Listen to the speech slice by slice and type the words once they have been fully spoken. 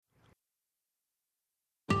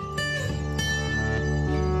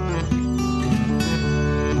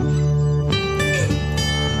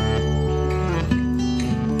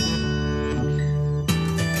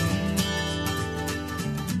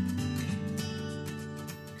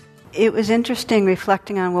it was interesting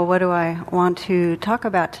reflecting on, well, what do I want to talk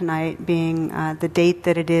about tonight, being the date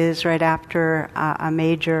that it is right after a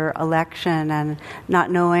major election, and not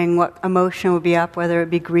knowing what emotion would be up, whether it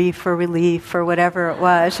be grief or relief or whatever it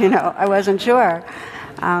was. I wasn't sure.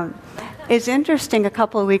 It's interesting, a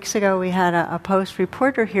couple of weeks ago we had a Post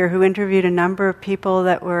reporter here who interviewed a number of people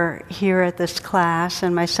that were here at this class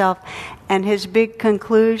and myself, and his big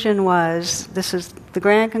conclusion was, this is the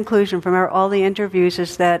grand conclusion from all the interviews,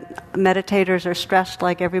 is that meditators are stressed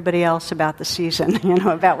like everybody else about the season,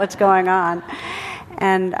 about what's going on.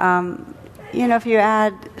 And, if you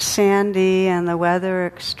add Sandy and the weather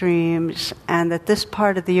extremes, and that this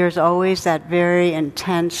part of the year is always that very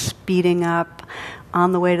intense speeding up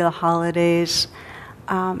on the way to the holidays,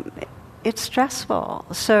 it's stressful.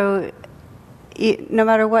 So no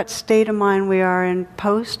matter what state of mind we are in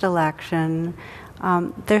post-election,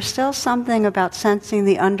 there's still something about sensing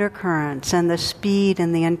the undercurrents and the speed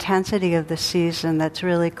and the intensity of the season that's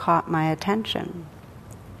really caught my attention.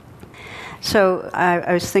 So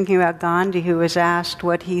I was thinking about Gandhi, who was asked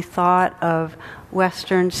what he thought of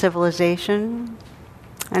Western civilization.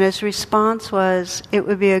 And his response was, it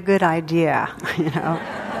would be a good idea,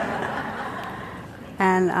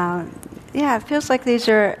 And, it feels like these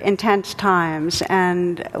are intense times.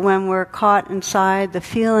 And when we're caught inside the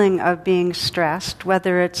feeling of being stressed,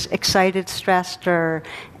 whether it's excited stressed or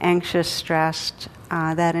anxious stressed,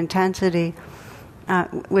 that intensity,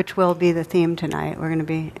 which will be the theme tonight, we're going to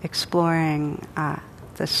be exploring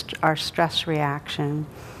our stress reaction.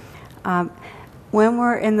 When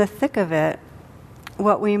we're in the thick of it,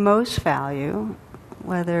 what we most value,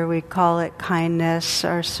 whether we call it kindness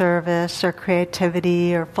or service or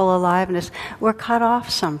creativity or full aliveness, we're cut off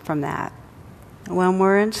some from that. When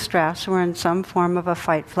we're in stress, we're in some form of a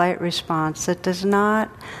fight-flight response that does not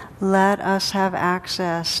let us have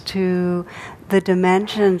access to the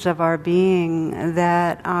dimensions of our being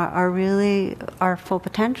that are really our full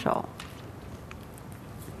potential.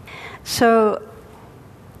 So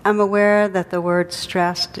I'm aware that the word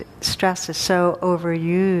stress is so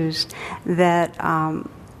overused that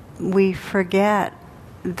we forget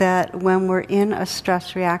that when we're in a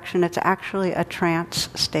stress reaction, it's actually a trance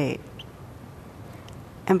state.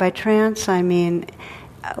 And by trance, I mean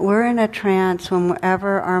we're in a trance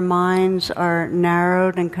whenever our minds are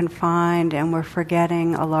narrowed and confined and we're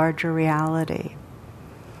forgetting a larger reality.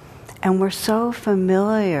 And we're so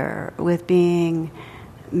familiar with being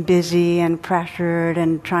busy and pressured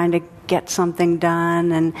and trying to get something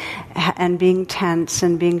done and being tense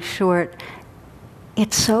and being short.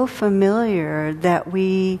 It's so familiar that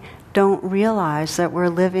we don't realize that we're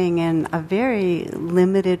living in a very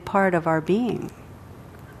limited part of our being.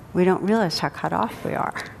 We don't realize how cut off we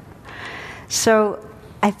are. So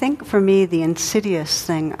I think for me the insidious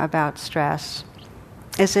thing about stress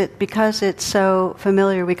is it because it's so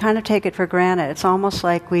familiar, we kind of take it for granted. It's almost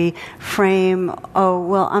like we frame, oh,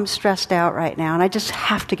 well, I'm stressed out right now, and I just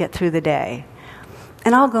have to get through the day.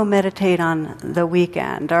 And I'll go meditate on the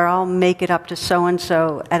weekend, or I'll make it up to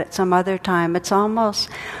so-and-so at some other time. It's almost,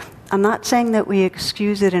 I'm not saying that we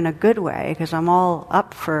excuse it in a good way, because I'm all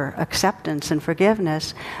up for acceptance and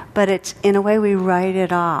forgiveness, but it's, in a way, we write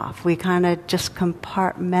it off. We kind of just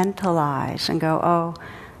compartmentalize and go, oh,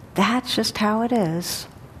 that's just how it is.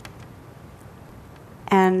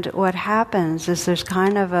 And what happens is there's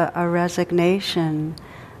kind of a resignation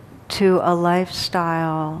to a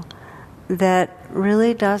lifestyle that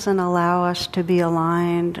really doesn't allow us to be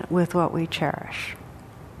aligned with what we cherish.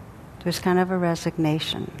 There's kind of a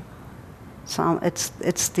resignation. So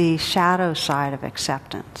it's the shadow side of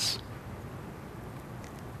acceptance.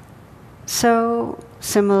 So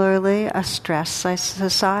similarly, a stressed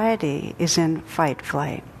society is in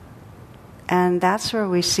fight-flight. And that's where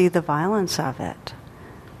we see the violence of it.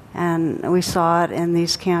 And we saw it in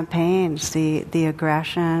these campaigns, the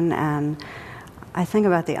aggression, and I think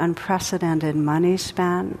about the unprecedented money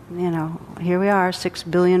spent. Here we are, 6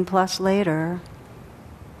 billion plus later.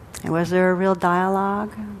 Was there a real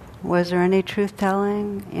dialogue? Was there any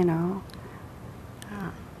truth-telling?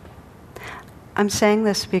 I'm saying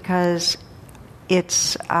this because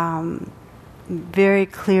it's very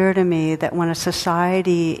clear to me that when a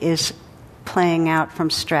society is playing out from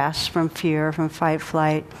stress, from fear, from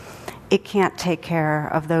fight-flight, it can't take care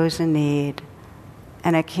of those in need,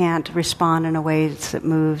 and it can't respond in a way that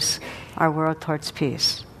moves our world towards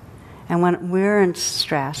peace. And when we're in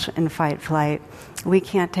stress, in fight-flight, we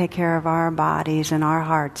can't take care of our bodies and our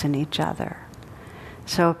hearts and each other.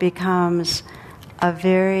 So it becomes a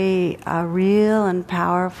very real and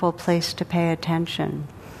powerful place to pay attention,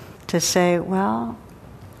 to say, well,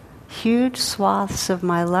 huge swaths of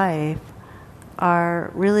my life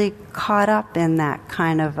are really caught up in that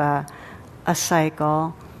kind of a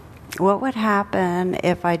cycle, what would happen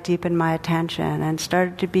if I deepened my attention and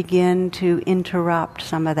started to begin to interrupt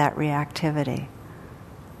some of that reactivity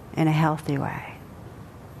in a healthy way?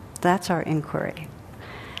 That's our inquiry.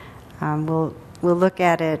 We'll look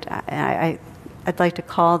at it. I'd like to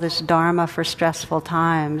call this Dharma for stressful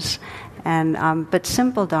times, but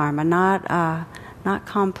simple Dharma, not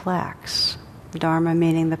complex. Dharma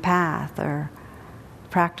meaning the path or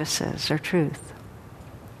practices or truth.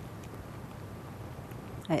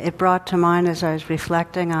 It brought to mind as I was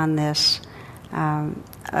reflecting on this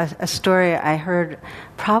a story I heard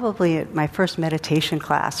probably at my first meditation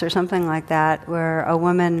class or something like that, where a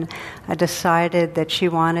woman decided that she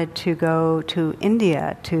wanted to go to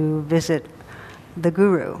India to visit the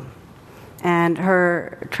guru. And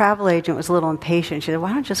her travel agent was a little impatient. She said, why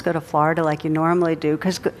don't you just go to Florida like you normally do?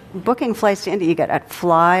 Because booking flights to India, you got to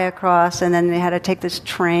fly across, and then they had to take this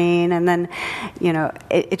train, and then,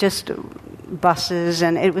 it just buses,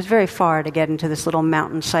 and it was very far to get into this little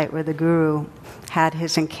mountain site where the guru had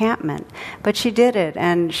his encampment. But she did it,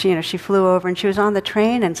 and she flew over, and she was on the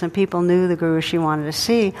train, and some people knew the guru she wanted to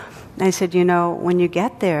see. And they said, when you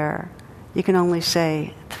get there, you can only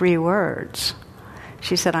say 3 words.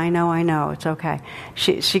 She said, I know, it's okay.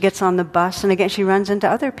 She gets on the bus, and again, she runs into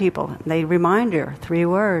other people. They remind her, 3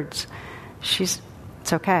 words. It's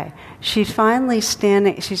okay. She's finally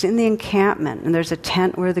standing, she's in the encampment, and there's a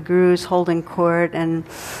tent where the guru's holding court, and,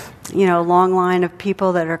 a long line of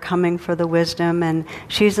people that are coming for the wisdom, and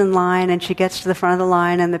she's in line, and she gets to the front of the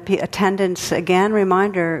line, and the attendants, again,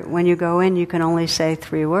 remind her, when you go in, you can only say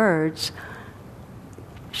 3 words.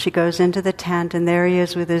 She goes into the tent, and there he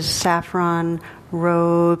is with his saffron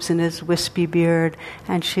robes and his wispy beard,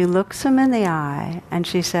 and she looks him in the eye, and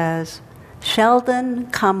she says, Sheldon,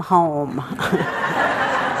 come home.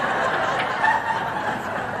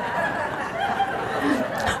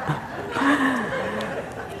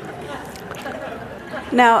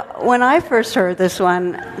 Now, when I first heard this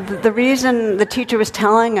one, the reason the teacher was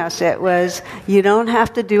telling us it was, you don't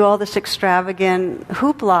have to do all this extravagant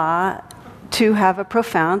hoopla to have a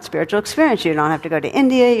profound spiritual experience. You don't have to go to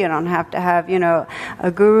India, you don't have to have,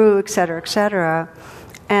 a guru, et cetera,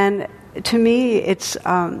 And to me, it's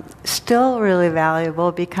still really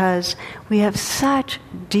valuable because we have such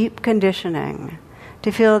deep conditioning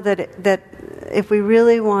to feel that if we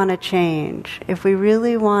really want to change, if we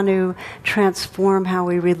really want to transform how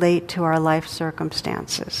we relate to our life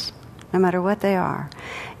circumstances, no matter what they are,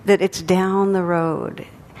 that it's down the road.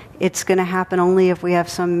 It's going to happen only if we have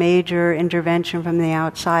some major intervention from the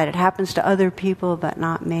outside. It happens to other people, but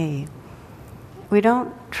not me. We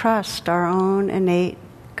don't trust our own innate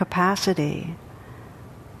capacity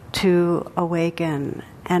to awaken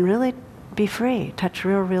and really be free, touch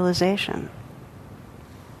real realization.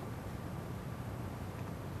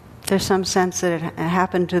 There's some sense that it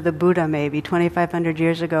happened to the Buddha maybe 2,500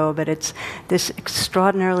 years ago, but it's this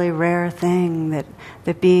extraordinarily rare thing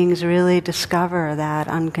that beings really discover that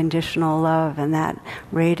unconditional love and that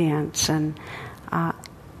radiance. And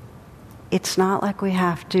it's not like we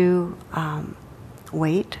have to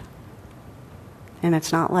wait, and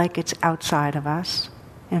it's not like it's outside of us.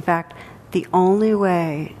 In fact, the only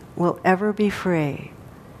way we'll ever be free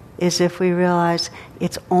is if we realize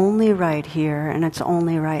it's only right here and it's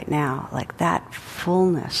only right now, like that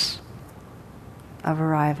fullness of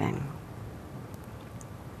arriving.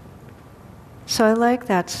 So I like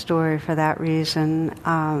that story for that reason,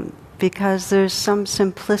 because there's some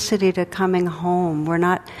simplicity to coming home. We're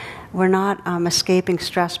not escaping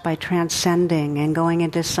stress by transcending and going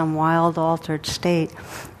into some wild, altered state.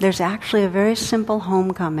 There's actually a very simple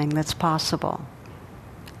homecoming that's possible.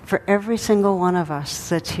 For every single one of us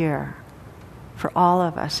that's here, for all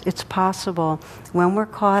of us, it's possible when we're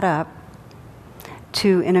caught up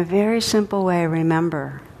to, in a very simple way,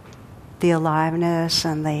 remember the aliveness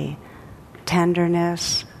and the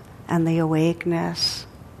tenderness and the awakeness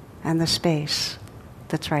and the space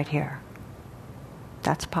that's right here.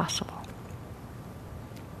 That's possible.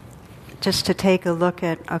 Just to take a look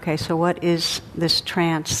at, okay, so what is this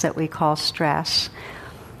trance that we call stress?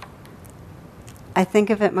 I think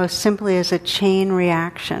of it most simply as a chain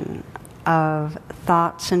reaction of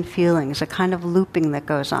thoughts and feelings, a kind of looping that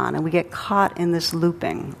goes on, and we get caught in this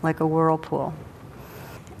looping like a whirlpool.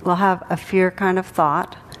 We'll have a fear kind of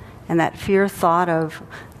thought, and that fear thought of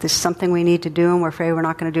this is something we need to do and we're afraid we're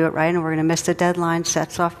not going to do it right and we're going to miss the deadline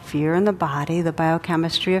sets off fear in the body, the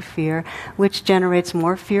biochemistry of fear, which generates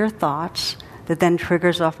more fear thoughts that then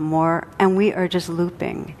triggers off more, and we are just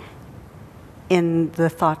looping in the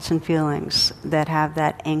thoughts and feelings that have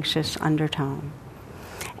that anxious undertone.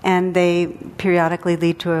 And they periodically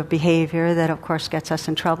lead to a behavior that, of course, gets us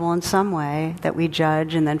in trouble in some way, that we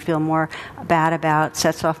judge and then feel more bad about,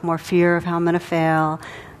 sets off more fear of how I'm going to fail,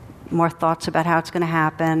 more thoughts about how it's going to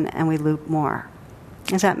happen, and we loop more.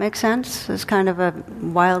 Does that make sense? It's kind of a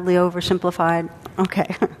wildly oversimplified,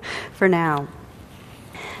 okay, for now.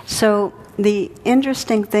 So the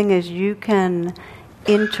interesting thing is you can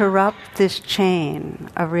interrupt this chain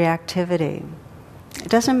of reactivity. It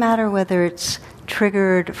doesn't matter whether it's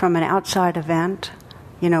triggered from an outside event.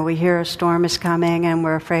 You know, we hear a storm is coming and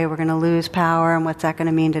we're afraid we're going to lose power, and what's that going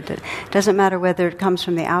to mean? It doesn't matter whether it comes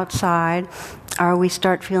from the outside or we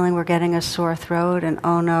start feeling we're getting a sore throat and,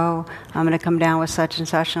 oh no, I'm going to come down with such and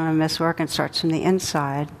such and I'm going to miss work, and it starts from the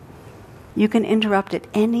inside. You can interrupt at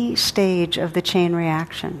any stage of the chain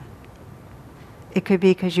reaction. It could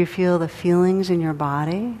be because you feel the feelings in your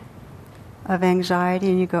body of anxiety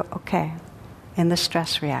and you go, okay, in the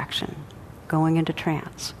stress reaction, going into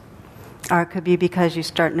trance. Or it could be because you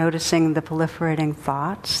start noticing the proliferating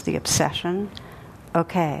thoughts, the obsession,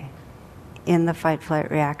 okay, in the fight-flight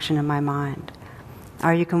reaction in my mind.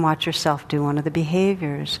 Or you can watch yourself do one of the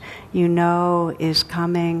behaviors you know is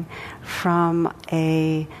coming from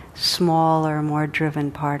a smaller, more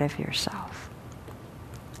driven part of yourself.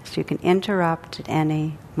 So you can interrupt at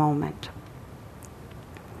any moment.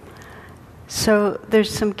 So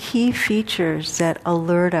there's some key features that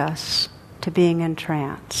alert us to being in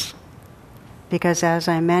trance. Because as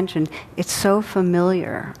I mentioned, it's so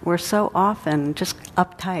familiar. We're so often just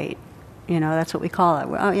uptight. You know, that's what we call it.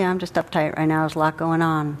 Oh yeah, I'm just uptight right now. There's a lot going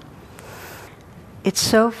on. It's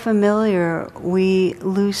so familiar, we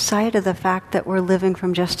lose sight of the fact that we're living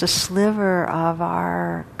from just a sliver of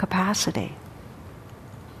our capacity.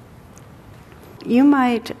 You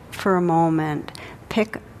might, for a moment,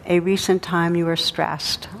 pick a recent time you were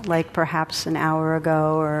stressed, like perhaps an hour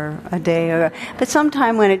ago or a day ago, but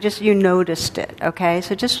sometime when it just, you noticed it, okay?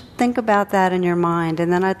 So just think about that in your mind,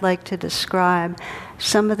 and then I'd like to describe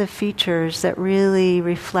some of the features that really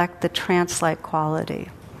reflect the trance-like quality.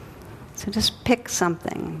 So just pick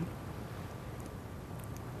something.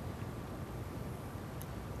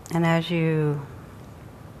 And as you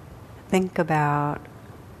think about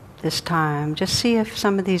this time, just see if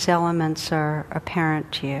some of these elements are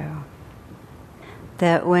apparent to you.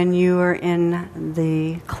 That when you were in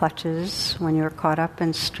the clutches, when you were caught up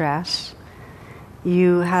in stress,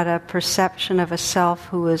 you had a perception of a self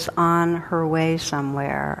who was on her way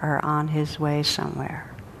somewhere or on his way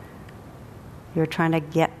somewhere. You're trying to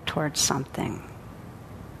get towards something.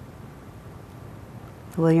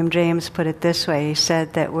 William James put it this way. He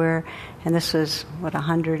said that we're, and this was,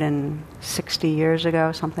 160 years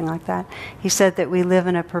ago, something like that. He said that we live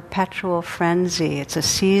in a perpetual frenzy. It's a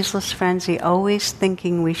ceaseless frenzy, always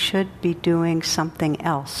thinking we should be doing something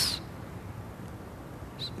else.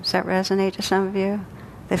 Does that resonate to some of you?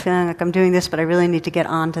 They're feeling like, I'm doing this, but I really need to get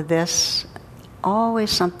on to this.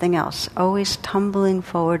 Always something else, always tumbling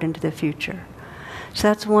forward into the future. So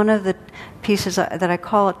that's one of the pieces that I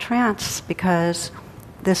call it trance, because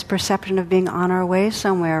this perception of being on our way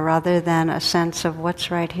somewhere rather than a sense of what's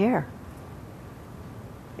right here.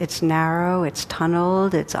 It's narrow, it's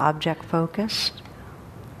tunneled, it's object-focused.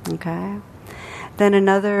 Okay? Then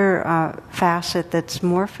another facet that's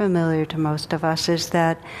more familiar to most of us is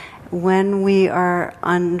that when we are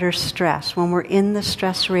under stress, when we're in the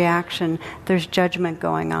stress reaction, there's judgment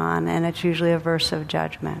going on, and it's usually aversive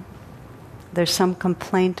judgment. There's some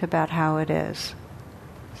complaint about how it is.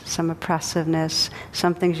 Some oppressiveness,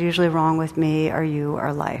 something's usually wrong with me or you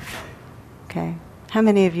or life. Okay? How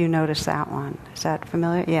many of you noticed that one? Is that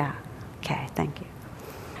familiar? Yeah. Okay, thank you.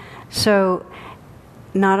 So,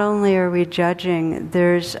 not only are we judging,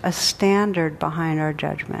 there's a standard behind our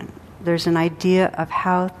judgment. There's an idea of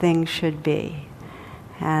how things should be.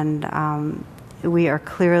 And we are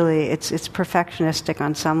clearly, it's perfectionistic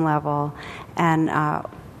on some level, and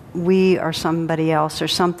we or somebody else or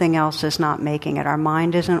something else is not making it. Our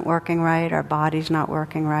mind isn't working right, our body's not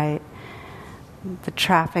working right, the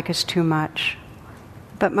traffic is too much.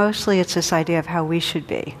 But mostly it's this idea of how we should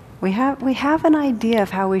be. We have an idea of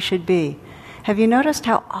how we should be. Have you noticed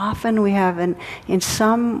how often we have, in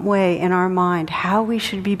some way in our mind, how we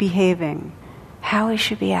should be behaving, how we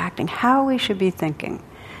should be acting, how we should be thinking,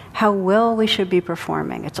 how well we should be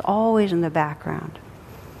performing? It's always in the background.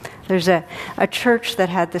 There's a church that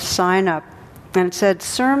had this sign up, and it said,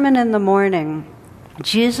 "Sermon in the morning,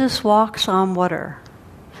 Jesus walks on water.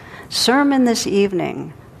 Sermon this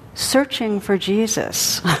evening, searching for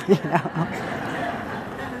Jesus." You know?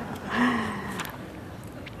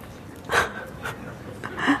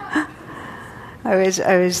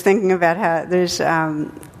 I was thinking about how there's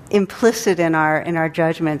implicit in our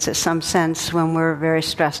judgments is some sense when we're very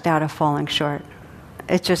stressed out of falling short.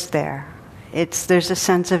 It's just there. There's a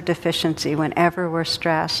sense of deficiency whenever we're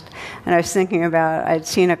stressed. And I was thinking about, I'd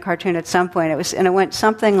seen a cartoon at some point, it went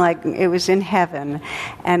something like, it was in heaven,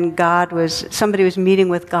 and somebody was meeting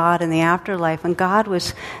with God in the afterlife, and God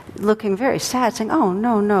was looking very sad, saying, oh,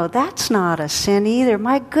 no, that's not a sin either.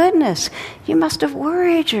 My goodness, you must have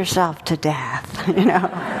worried yourself to death,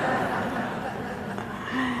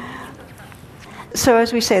 So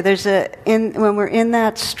as we say, when we're in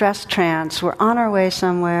that stress trance, we're on our way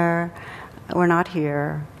somewhere, we're not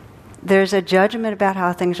here. There's a judgment about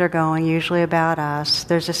how things are going, usually about us.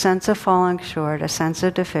 There's a sense of falling short, a sense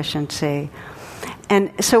of deficiency.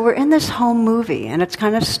 And so we're in this home movie, and it's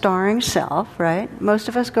kind of starring self, right? Most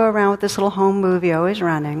of us go around with this little home movie always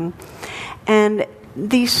running. And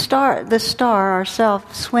the star,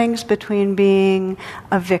 ourself, swings between being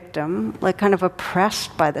a victim, like kind of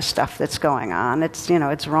oppressed by the stuff that's going on. It's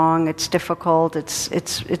wrong, it's difficult,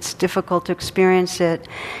 it's difficult to experience it,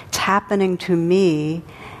 it's happening to me,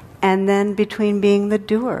 and then between being the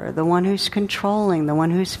doer, the one who's controlling, the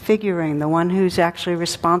one who's figuring, the one who's actually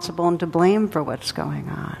responsible and to blame for what's going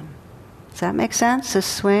on. Does that make sense? The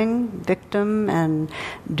swing, victim and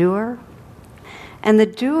doer? And the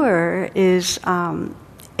doer is,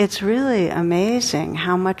 it's really amazing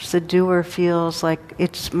how much the doer feels like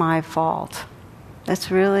it's my fault.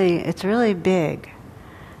 It's really big.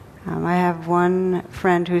 I have one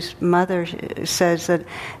friend whose mother says that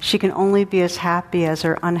she can only be as happy as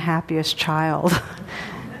her unhappiest child.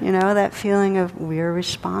 That feeling of we're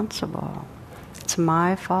responsible. It's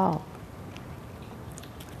my fault.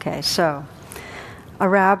 Okay, so a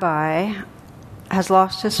rabbi has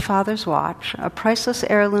lost his father's watch, a priceless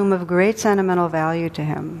heirloom of great sentimental value to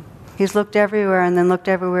him. He's looked everywhere and then looked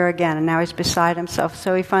everywhere again, and now he's beside himself.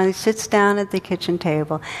 So he finally sits down at the kitchen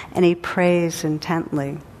table and he prays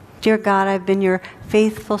intently. Dear God, I've been your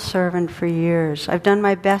faithful servant for years. I've done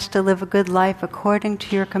my best to live a good life according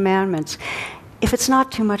to your commandments. If it's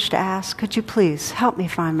not too much to ask, could you please help me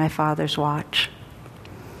find my father's watch?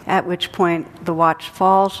 At which point the watch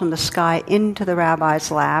falls from the sky into the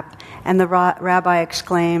rabbi's lap, and the rabbi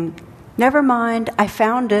exclaimed, "Never mind, I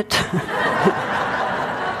found it."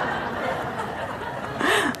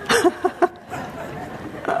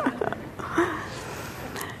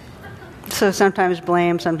 So sometimes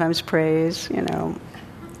blame, sometimes praise,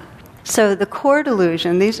 So the core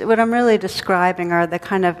delusion, what I'm really describing are the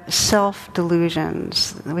kind of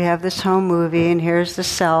self-delusions. We have this home movie, and here's the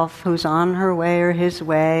self who's on her way or his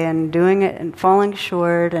way and doing it and falling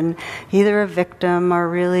short, and either a victim or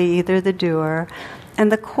really either the doer.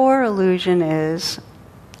 And the core illusion is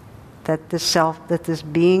that this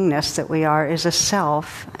beingness that we are is a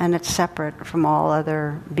self, and it's separate from all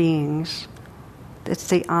other beings. It's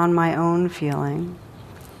the on my own feeling,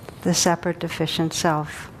 the separate, deficient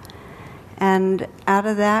self. And out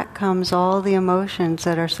of that comes all the emotions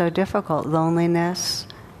that are so difficult, loneliness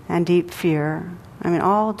and deep fear.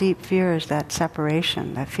 All deep fear is that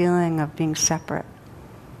separation, that feeling of being separate.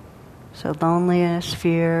 So loneliness,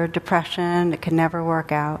 fear, depression, it can never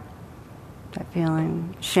work out. That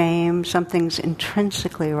feeling, shame, something's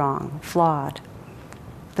intrinsically wrong, flawed.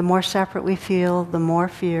 The more separate we feel, the more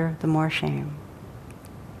fear, the more shame.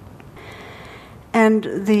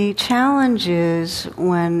 And the challenge is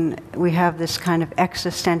when we have this kind of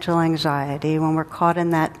existential anxiety, when we're caught in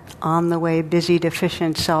that on-the-way, busy,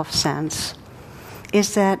 deficient self-sense,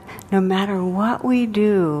 is that no matter what we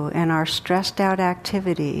do in our stressed-out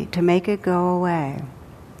activity to make it go away,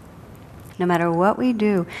 no matter what we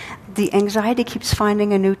do, the anxiety keeps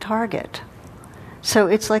finding a new target. So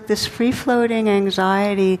it's like this free-floating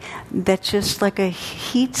anxiety that's just like a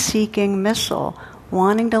heat-seeking missile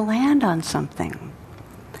wanting to land on something.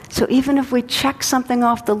 So even if we check something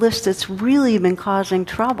off the list that's really been causing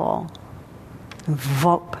trouble,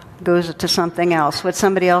 vop, goes to something else, what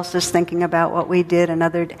somebody else is thinking about, what we did,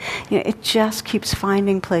 it just keeps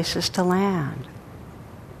finding places to land.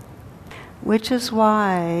 Which is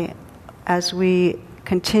why, as we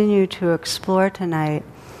continue to explore tonight,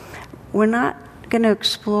 we're not going to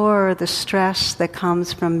explore the stress that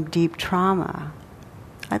comes from deep trauma.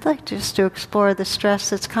 I'd like just to explore the stress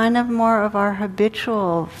that's kind of more of our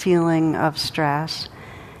habitual feeling of stress,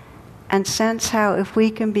 and sense how if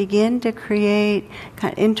we can begin to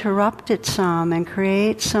interrupt it some and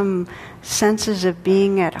create some senses of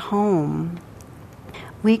being at home,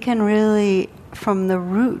 we can really, from the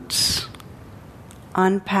roots,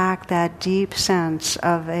 unpack that deep sense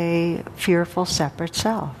of a fearful separate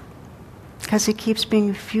self. Because it keeps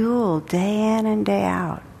being fueled day in and day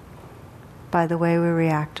out by the way we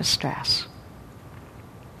react to stress.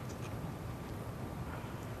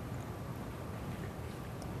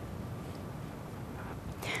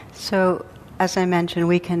 So, as I mentioned,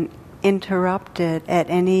 we can interrupt it at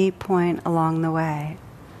any point along the way.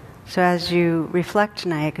 So as you reflect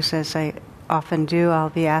tonight, because as I often do, I'll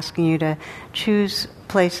be asking you to choose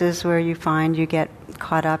places where you find you get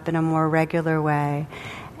caught up in a more regular way,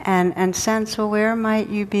 and sense, well, where might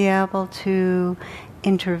you be able to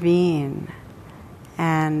intervene?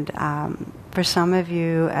 And for some of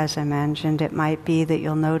you, as I mentioned, it might be that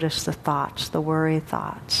you'll notice the thoughts, the worry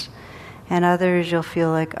thoughts. And others, you'll feel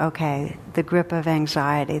like, okay, the grip of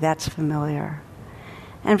anxiety, that's familiar.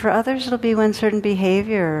 And for others, it'll be when certain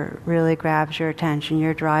behavior really grabs your attention.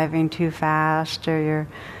 You're driving too fast, or you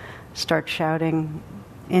start shouting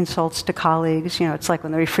insults to colleagues. You know, it's like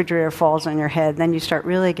when the refrigerator falls on your head, then you start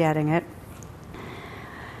really getting it.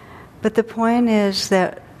 But the point is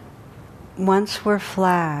that once we're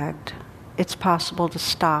flagged, it's possible to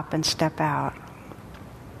stop and step out.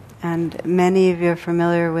 And many of you are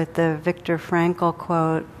familiar with the Viktor Frankl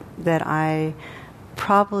quote that I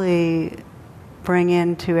probably bring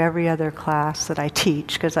into every other class that I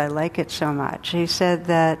teach because I like it so much. He said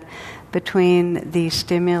that between the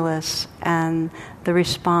stimulus and the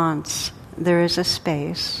response, there is a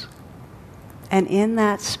space. And in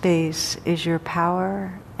that space is your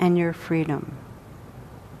power and your freedom.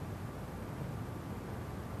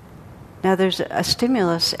 Now, there's a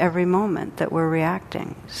stimulus every moment that we're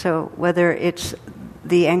reacting. So whether it's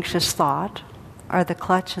the anxious thought, or the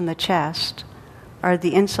clutch in the chest, or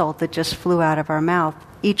the insult that just flew out of our mouth,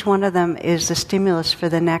 each one of them is the stimulus for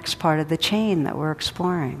the next part of the chain that we're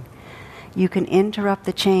exploring. You can interrupt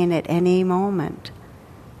the chain at any moment.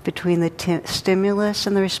 Between the stimulus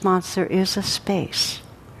and the response, there is a space.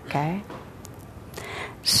 Okay?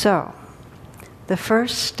 So, the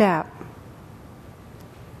first step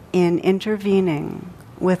in intervening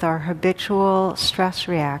with our habitual stress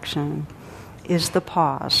reaction is the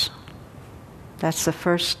pause. That's the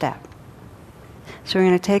first step. So we're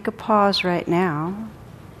going to take a pause right now.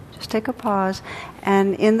 Just take a pause.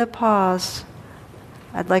 And in the pause,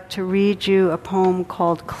 I'd like to read you a poem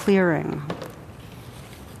called Clearing.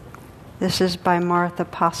 This is by Martha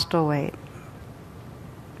Postlewaite.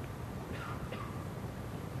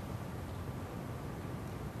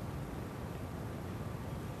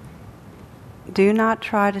 Do not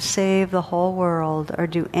try to save the whole world or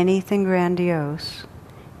do anything grandiose.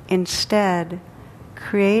 Instead,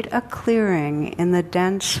 create a clearing in the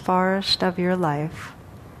dense forest of your life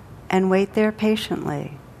and wait there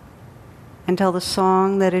patiently until the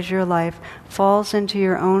song that is your life falls into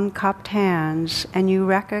your own cupped hands and you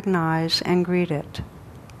recognize and greet it.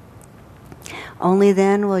 Only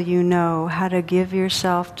then will you know how to give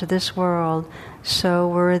yourself to this world so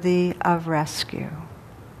worthy of rescue.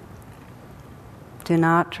 Do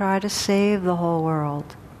not try to save the whole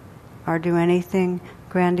world or do anything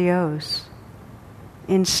grandiose.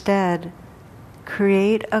 Instead,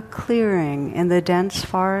 create a clearing in the dense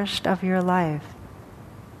forest of your life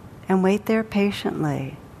and wait there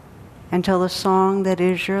patiently until the song that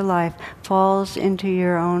is your life falls into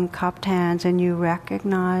your own cupped hands and you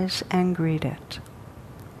recognize and greet it.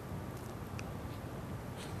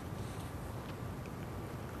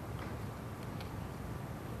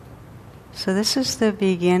 So this is the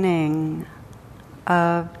beginning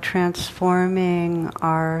of transforming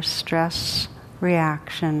our stress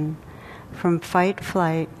reaction from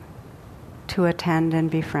fight-flight to attend and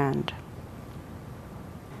befriend.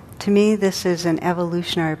 To me, this is an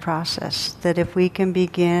evolutionary process, that if we can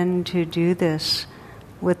begin to do this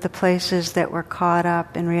with the places that we're caught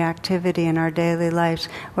up in reactivity in our daily lives,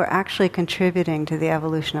 we're actually contributing to the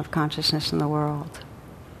evolution of consciousness in the world.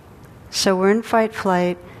 So we're in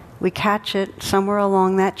fight-flight, we catch it somewhere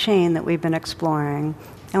along that chain that we've been exploring,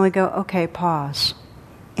 and we go, okay, pause.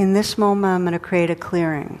 In this moment, I'm going to create a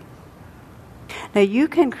clearing. Now, you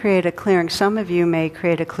can create a clearing. Some of you may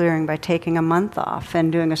create a clearing by taking a month off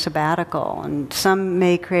and doing a sabbatical, and some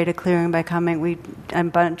may create a clearing by coming. A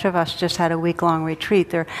bunch of us just had a week-long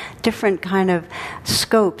retreat. There are different kind of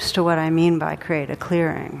scopes to what I mean by create a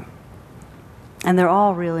clearing. And they're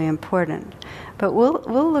all really important. But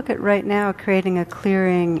we'll look at right now creating a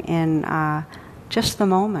clearing in just the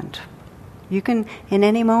moment. You can, in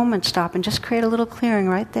any moment, stop and just create a little clearing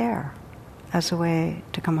right there as a way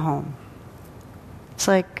to come home. It's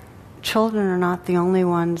like children are not the only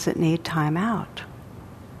ones that need time out.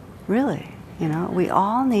 Really, we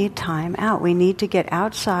all need time out. We need to get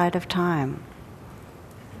outside of time.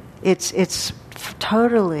 It's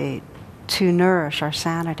totally to nourish our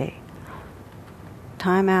sanity.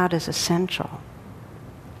 Time out is essential.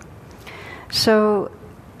 So,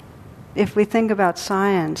 if we think about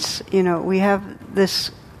science, we have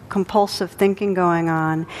this compulsive thinking going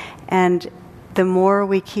on, and the more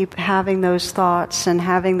we keep having those thoughts and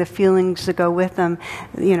having the feelings that go with them,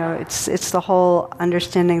 it's the whole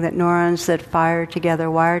understanding that neurons that fire together,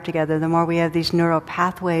 wire together, the more we have these neural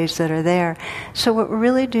pathways that are there. So what we're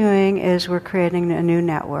really doing is we're creating a new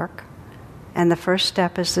network. And the first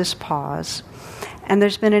step is this pause. And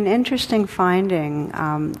there's been an interesting finding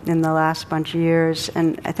in the last bunch of years,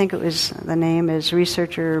 and I think the name is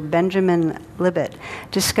researcher Benjamin Libet,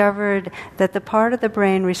 discovered that the part of the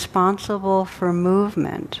brain responsible for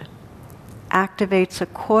movement activates a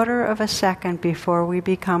quarter of a second before we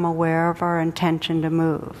become aware of our intention to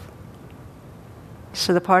move.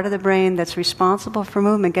 So the part of the brain that's responsible for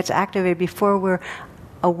movement gets activated before we're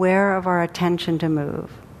aware of our intention to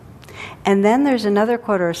move. And then there's another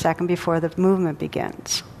quarter of a second before the movement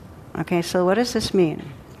begins. Okay, so what does this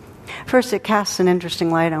mean? First, it casts an interesting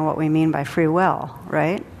light on what we mean by free will,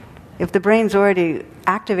 right? If the brain's already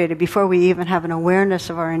activated before we even have an awareness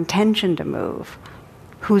of our intention to move,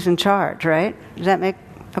 who's in charge, right? Does that make...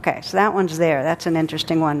 Okay, so that one's there. That's an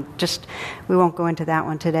interesting one. We won't go into that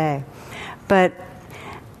one today. But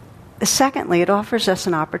secondly, it offers us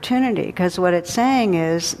an opportunity, because what it's saying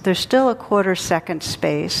is there's still a quarter second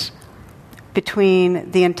space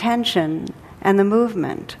between the intention and the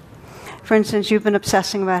movement. For instance, you've been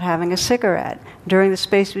obsessing about having a cigarette. During the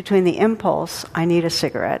space between the impulse, I need a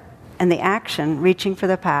cigarette, and the action, reaching for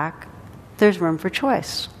the pack, there's room for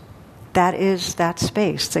choice. That is that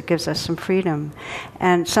space that gives us some freedom.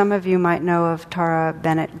 And some of you might know of Tara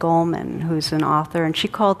Bennett Goldman, who's an author, and she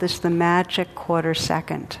called this the magic quarter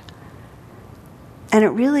second. And it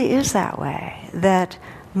really is that way, that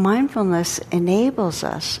mindfulness enables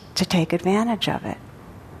us to take advantage of it.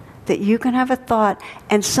 That you can have a thought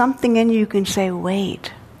and something in you can say,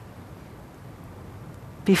 wait,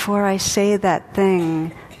 before I say that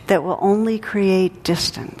thing that will only create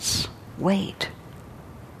distance. Wait.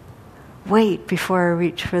 Wait before I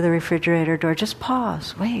reach for the refrigerator door. Just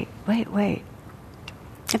pause. Wait.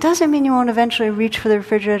 It doesn't mean you won't eventually reach for the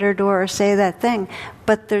refrigerator door or say that thing,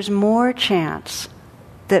 but there's more chance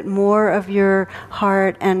that more of your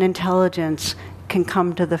heart and intelligence can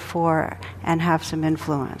come to the fore and have some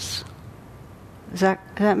influence. Does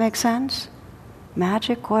that make sense?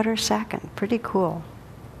 Magic quarter second. Pretty cool.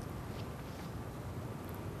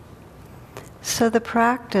 So the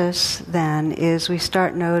practice then is we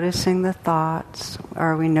start noticing the thoughts,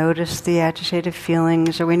 or we notice the agitated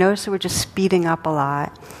feelings, or we notice that we're just speeding up a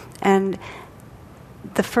lot. And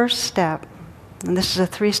the first step, and this is a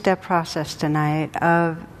 3-step process tonight,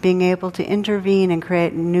 of being able to intervene and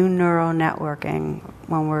create new neural networking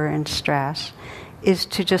when we're in stress, is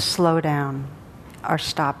to just slow down or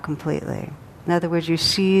stop completely. In other words, you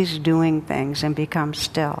cease doing things and become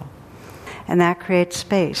still. And that creates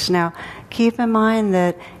space. Now, keep in mind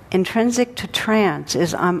that intrinsic to trance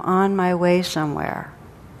is I'm on my way somewhere.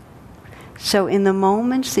 So in the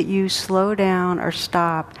moments that you slow down or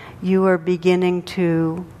stop, you are beginning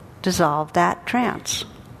to dissolve that trance.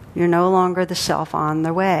 You're no longer the self on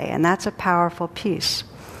the way, and that's a powerful piece.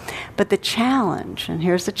 But the challenge, and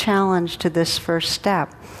here's the challenge to this first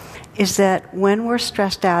step, is that when we're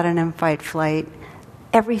stressed out and in fight-flight,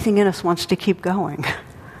 everything in us wants to keep going.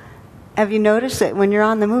 Have you noticed that when you're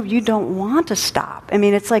on the move, you don't want to stop? I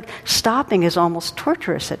mean, it's like stopping is almost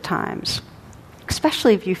torturous at times,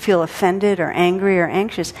 especially if you feel offended or angry or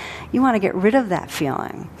anxious. You want to get rid of that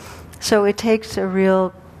feeling. So it takes a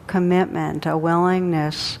real commitment, a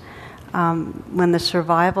willingness, when the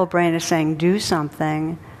survival brain is saying do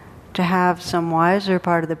something, to have some wiser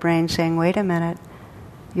part of the brain saying, wait a minute,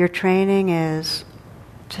 your training is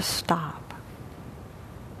just stop.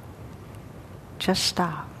 Just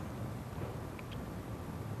stop.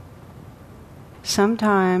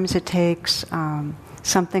 Sometimes it takes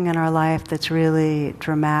something in our life that's really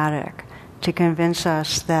dramatic to convince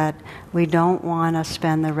us that we don't want to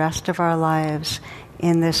spend the rest of our lives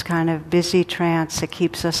in this kind of busy trance that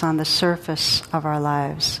keeps us on the surface of our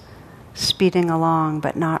lives, speeding along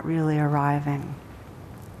but not really arriving,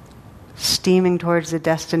 steaming towards the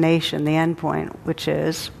destination, the end point, which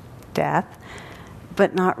is death,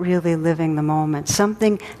 but not really living the moment.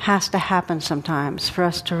 Something has to happen sometimes for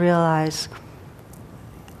us to realize,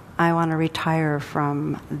 I want to retire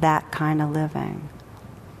from that kind of living.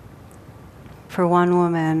 For one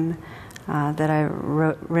woman that I've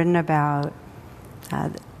written about,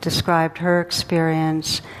 described her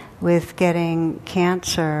experience with getting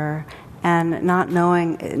cancer and not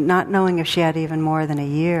knowing if she had even more than a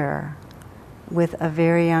year, with a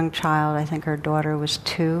very young child. I think her daughter was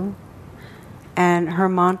 2. And her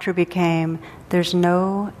mantra became, there's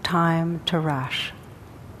no time to rush.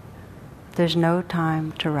 There's no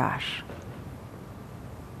time to rush.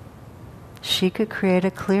 she could create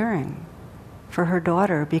a clearing for her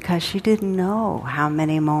daughter because she didn't know how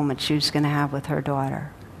many moments she was going to have with her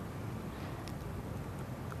daughter.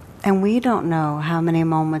 And we don't know how many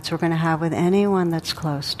moments we're going to have with anyone that's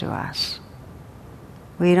close to us.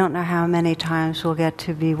 We don't know how many times we'll get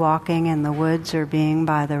to be walking in the woods or being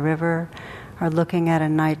by the river or looking at a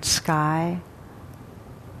night sky.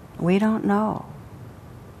 We don't know.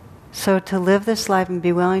 So to live this life and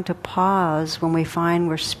be willing to pause when we find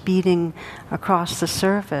we're speeding across the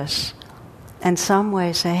surface, and some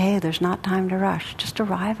way say, hey, there's not time to rush, just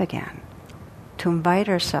arrive again. To invite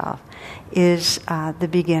ourselves is the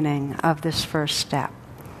beginning of this first step.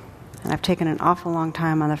 And I've taken an awful long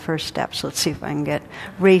time on the first step, so let's see if I can get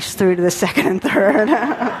raced through to the second and third.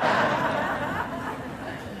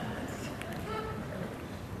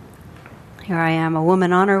 Here I am, a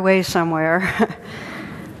woman on her way somewhere.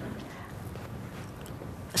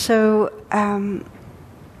 So,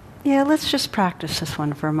 let's just practice this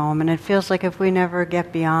one for a moment. It feels like if we never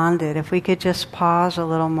get beyond it, if we could just pause a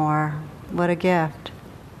little more, what a gift.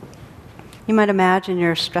 You might imagine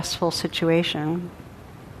your stressful situation.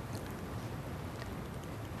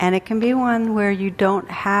 And it can be one where you don't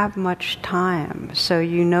have much time, so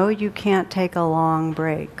you know you can't take a long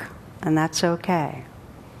break, and that's okay.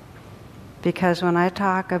 Because when I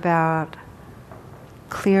talk about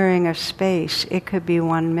clearing a space, it could be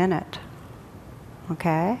 1 minute,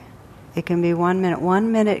 okay? It can be 1 minute.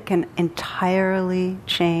 1 minute can entirely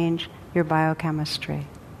change your biochemistry.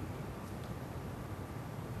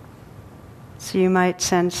 So you might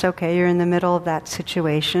sense, okay, you're in the middle of that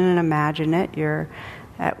situation and imagine it. You're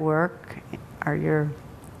at work or you're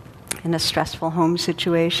in a stressful home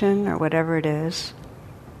situation or whatever it is.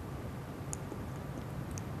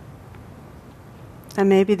 And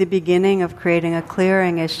maybe the beginning of creating a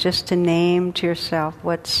clearing is just to name to yourself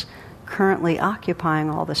what's currently occupying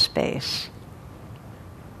all the space.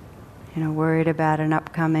 Worried about an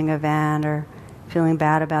upcoming event or feeling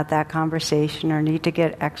bad about that conversation or need to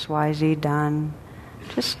get X, Y, Z done.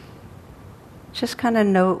 Just kind of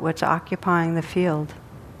note what's occupying the field.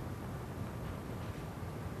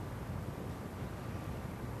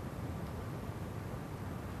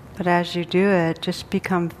 But as you do it, just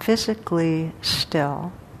become physically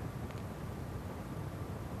still.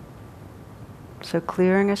 So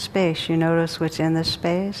clearing a space, you notice what's in the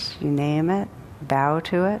space, you name it, bow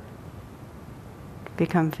to it,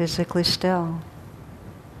 become physically still.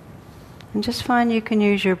 And just find you can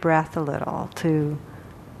use your breath a little to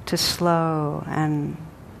slow and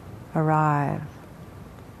arrive.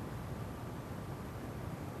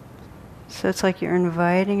 So it's like you're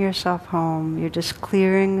inviting yourself home. You're just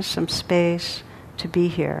clearing some space to be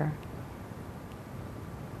here.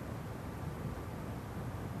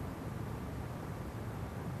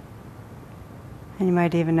 And you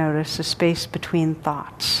might even notice the space between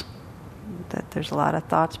thoughts. That there's a lot of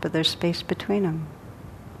thoughts, but there's space between them.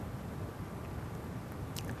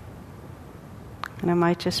 And it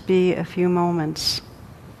might just be a few moments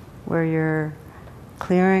where you're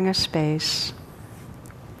clearing a space.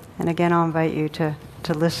 And again, I'll invite you to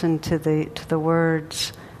listen to the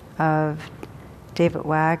words of David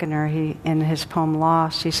Wagner. He, in his poem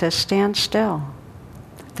Lost, he says, "Stand still.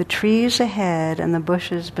 The trees ahead and the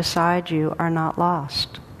bushes beside you are not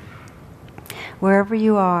lost. Wherever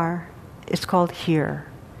you are, it's called here,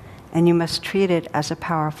 and you must treat it as a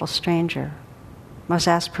powerful stranger. Must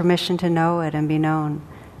ask permission to know it and be known.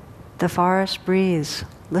 The forest breathes.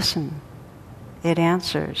 Listen. It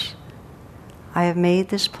answers. I have made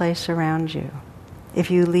this place around you. If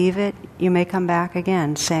you leave it, you may come back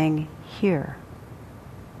again, saying, here.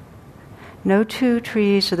 No two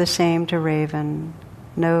trees are the same to raven.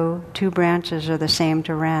 No two branches are the same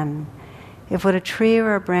to wren. If what a tree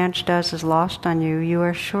or a branch does is lost on you, you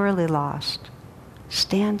are surely lost.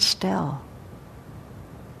 Stand still.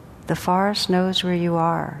 The forest knows where you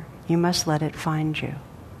are. You must let it find you."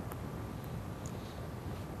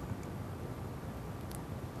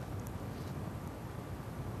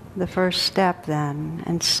 The first step then,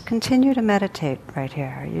 and continue to meditate right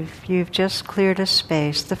here. You've just cleared a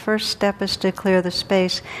space. The first step is to clear the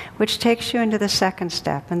space, which takes you into the second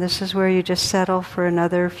step. And this is where you just settle for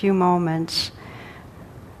another few moments.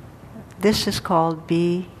 This is called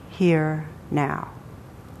be here now.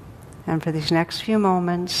 And for these next few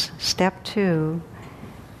moments, step 2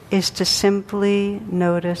 is to simply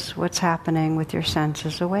notice what's happening with your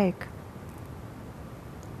senses awake.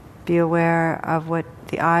 Be aware of what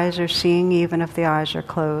the eyes are seeing, even if the eyes are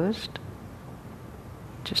closed.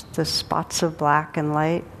 Just the spots of black and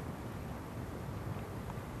light.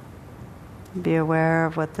 Be aware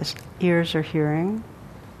of what the ears are hearing.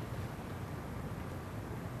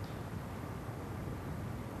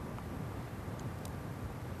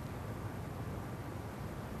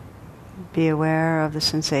 Be aware of the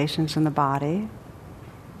sensations in the body.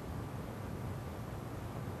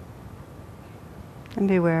 And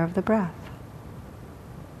be aware of the breath.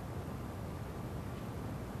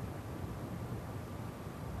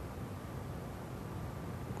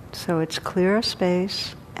 So it's clear a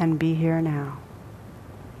space and be here now.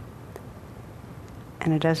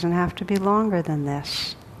 And it doesn't have to be longer than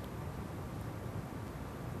this.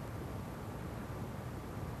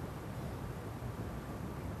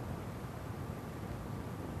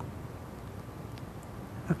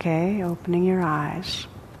 Okay, opening your eyes.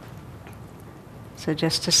 So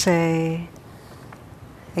just to say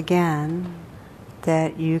again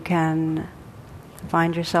that you can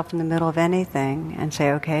find yourself in the middle of anything and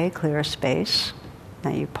say, okay, clear a space.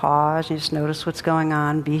 Now you pause, you just notice what's going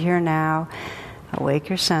on, be here now, awake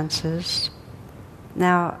your senses.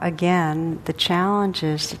 Now again, the challenge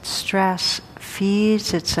is that stress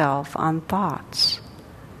feeds itself on thoughts.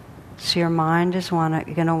 So your mind is going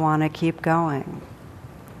to want to keep going.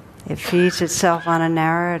 It feeds itself on a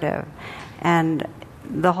narrative. And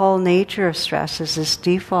the whole nature of stress is this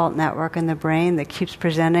default network in the brain that keeps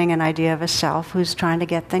presenting an idea of a self who's trying to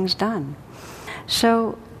get things done.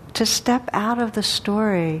 So to step out of the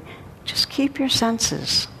story, just keep your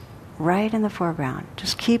senses right in the foreground.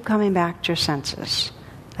 Just keep coming back to your senses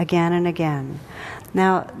again and again.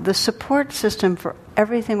 Now, the support system for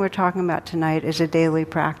everything we're talking about tonight is a daily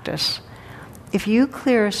practice. If you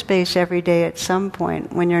clear a space every day at some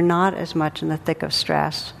point when you're not as much in the thick of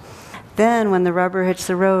stress, then when the rubber hits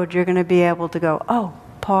the road, you're going to be able to go, oh,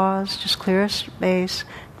 pause, just clear a space,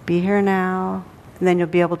 be here now, and then you'll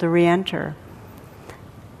be able to re-enter.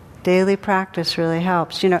 Daily practice really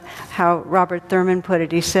helps. You know how Robert Thurman put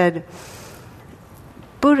it, he said,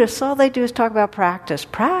 Buddhists, all they do is talk about practice.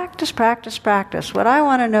 Practice, practice, practice. What I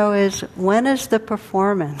want to know is, when is the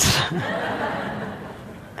performance?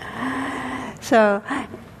 So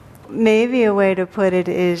maybe a way to put it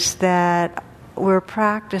is that we're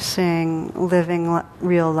practicing living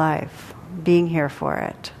real life, being here for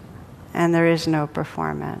it, and there is no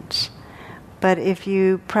performance. But if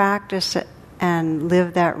you practice and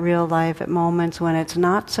live that real life at moments when it's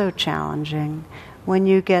not so challenging, when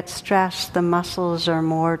you get stressed, the muscles are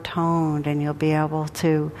more toned and you'll be able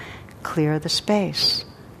to clear the space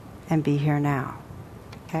and be here now.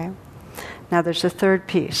 Okay? Now there's a third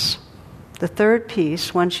piece. The third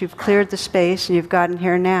piece, once you've cleared the space and you've gotten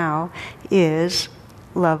here now, is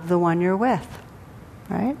love the one you're with,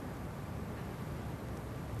 right?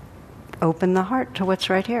 Open the heart to what's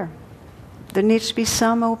right here. There needs to be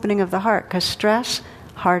some opening of the heart, because stress,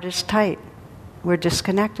 heart is tight. We're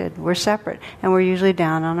disconnected, we're separate, and we're usually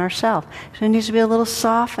down on ourselves. So there needs to be a little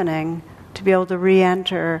softening to be able to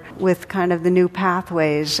re-enter with kind of the new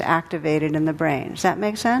pathways activated in the brain. Does that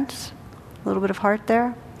make sense? A little bit of heart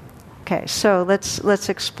there? Okay, so let's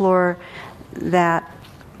explore that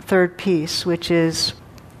third piece, which is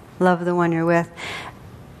love the one you're with.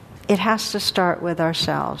 It has to start with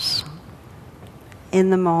ourselves. In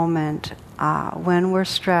the moment, when we're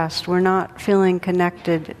stressed, we're not feeling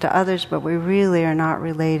connected to others, but we really are not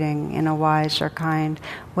relating in a wise or kind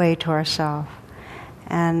way to ourselves.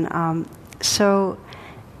 And so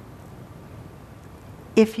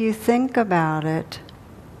if you think about it,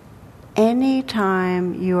 any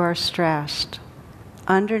time you are stressed,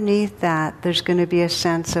 underneath that there's going to be a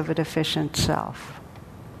sense of a deficient self.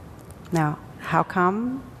 Now, how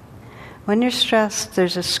come? When you're stressed,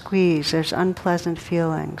 there's a squeeze, there's unpleasant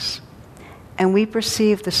feelings. And we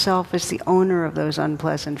perceive the self as the owner of those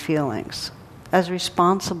unpleasant feelings, as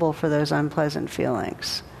responsible for those unpleasant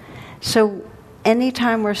feelings. So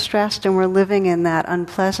anytime we're stressed and we're living in that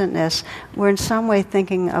unpleasantness, we're in some way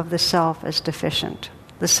thinking of the self as deficient.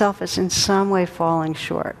 The self is in some way falling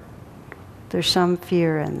short. There's some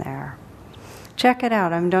fear in there. Check it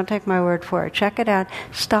out. I mean, don't take my word for it. Check it out.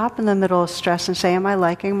 Stop in the middle of stress and say, am I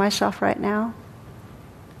liking myself right now?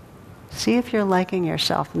 See if you're liking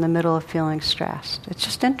yourself in the middle of feeling stressed. It's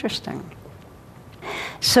just interesting.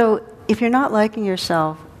 So if you're not liking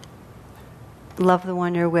yourself, love the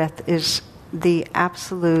one you're with is the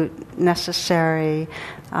absolute necessary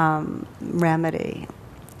remedy.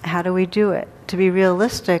 How do we do it? To be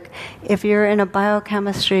realistic, if you're in a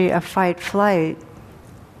biochemistry of fight-flight,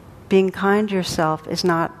 being kind to yourself is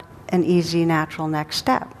not an easy, natural next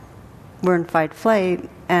step. We're in fight-flight,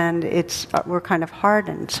 and we're kind of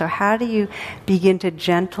hardened. So how do you begin to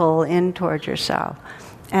gentle in towards yourself?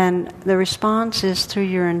 And the response is through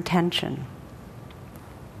your intention.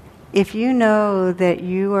 If you know that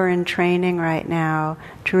you are in training right now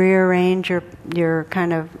to rearrange your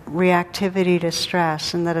kind of reactivity to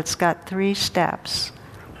stress, and that it's got 3 steps,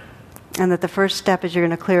 And that the first step is you're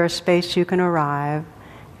going to clear a space so you can arrive.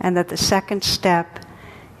 And that the second step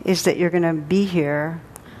is that you're going to be here.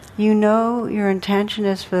 You know your intention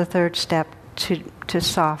is for the third step to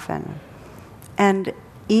soften. And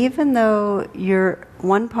even though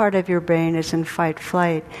one part of your brain is in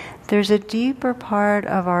fight-flight, there's a deeper part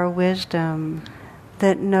of our wisdom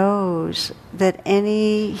that knows that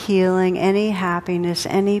any healing, any happiness,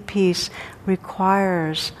 any peace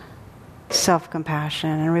requires self-compassion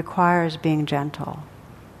and requires being gentle.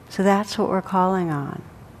 So that's what we're calling on.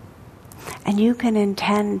 And you can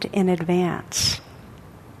intend in advance.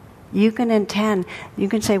 You can intend, you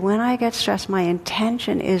can say, when I get stressed, my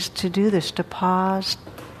intention is to do this, to pause,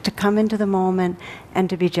 to come into the moment, and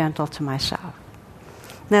to be gentle to myself.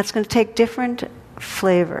 And that's going to take different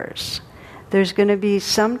flavors. There's going to be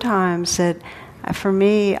some times that, for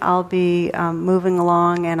me, I'll be moving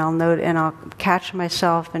along and I'll catch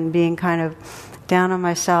myself and being kind of down on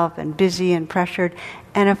myself and busy and pressured.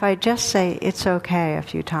 And if I just say, it's okay a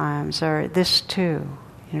few times, or this too,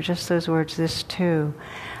 just those words, this too,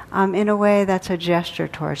 in a way that's a gesture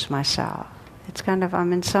towards myself. It's kind of,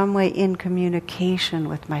 I'm in some way in communication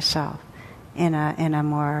with myself in a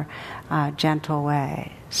more gentle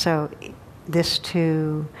way. So this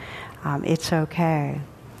too, it's okay.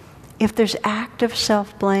 If there's active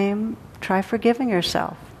self-blame, try forgiving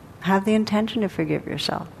yourself. Have the intention to forgive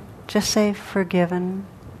yourself. Just say, forgiven,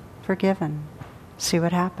 forgiven. See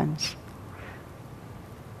what happens.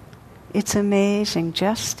 It's amazing.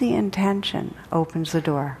 Just the intention opens the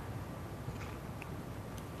door.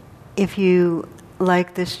 If you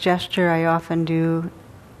like this gesture, I often do,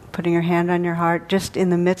 putting your hand on your heart, just in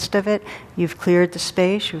the midst of it, you've cleared the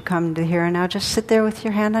space, you've come to here and now, just sit there with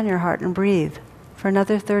your hand on your heart and breathe for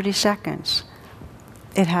another 30 seconds.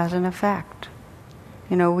 It has an effect.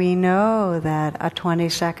 We know that a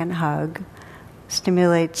 20-second hug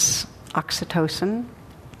stimulates oxytocin,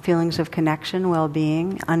 feelings of connection,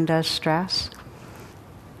 well-being, undoes stress.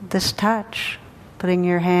 This touch, putting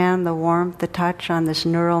your hand, the warmth, the touch on this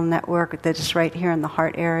neural network that's right here in the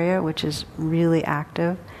heart area, which is really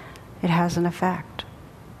active, it has an effect.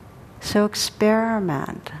 So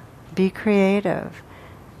experiment, be creative.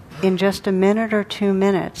 In just a minute or 2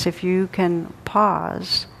 minutes, if you can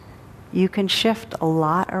pause, you can shift a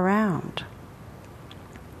lot around.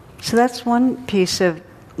 So that's one piece of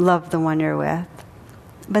love the one you're with.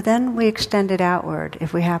 But then we extend it outward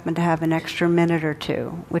if we happen to have an extra minute or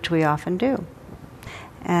two, which we often do.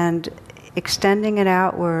 And extending it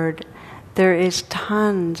outward, there is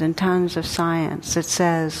tons and tons of science that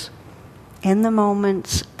says in the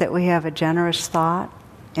moments that we have a generous thought,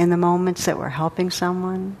 in the moments that we're helping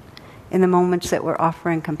someone, in the moments that we're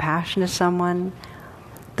offering compassion to someone,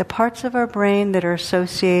 the parts of our brain that are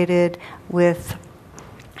associated with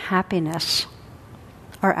happiness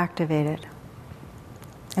are activated.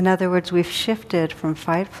 In other words, we've shifted from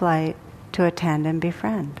fight-flight to attend and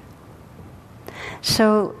befriend.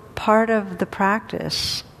 So part of the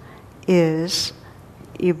practice is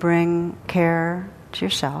you bring care to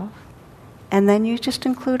yourself, and then you just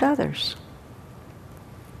include others.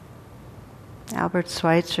 Albert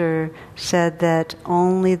Schweitzer said that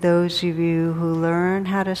only those of you who learn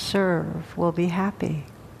how to serve will be happy.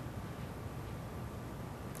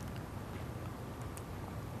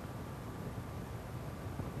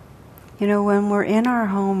 When we're in our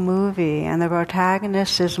home movie and the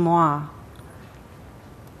protagonist is moi,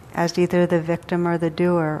 as either the victim or the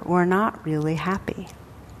doer, we're not really happy.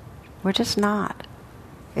 We're just not.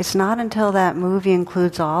 It's not until that movie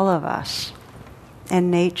includes all of us,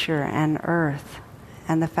 and nature and earth,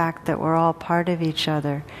 and the fact that we're all part of each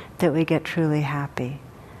other, that we get truly happy.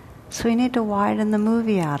 So we need to widen the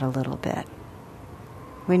movie out a little bit.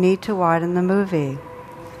 We need to widen the movie.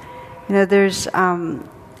 There's,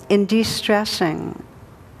 in de-stressing,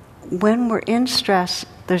 when we're in stress,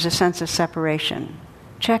 there's a sense of separation.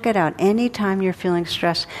 Check it out. Anytime you're feeling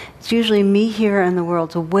stressed, it's usually me here and the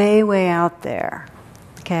world's way, way out there.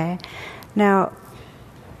 Okay? Now,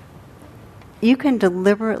 you can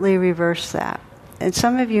deliberately reverse that. And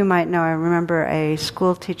some of you might know, I remember a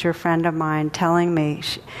school teacher friend of mine telling me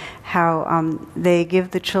how they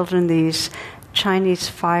give the children these Chinese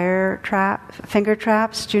finger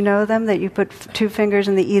traps. Do you know them? That you put 2 fingers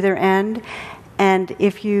in the either end, and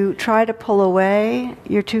if you try to pull away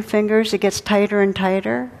your 2 fingers, it gets tighter and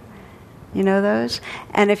tighter. You know those?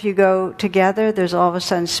 And if you go together, there's all of a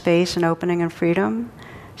sudden space and opening and freedom.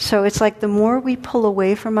 So it's like the more we pull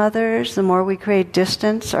away from others, the more we create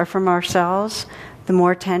distance, or from ourselves, the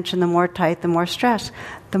more tension, the more tight, the more stress.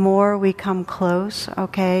 The more we come close,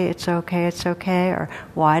 okay, it's okay, it's okay, or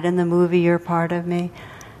widen the movie, you're part of me.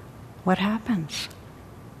 What happens?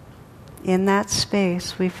 in that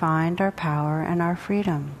space we find our power and our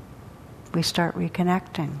freedom. We start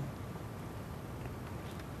reconnecting.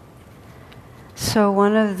 So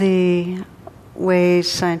one of the ways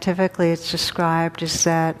scientifically it's described is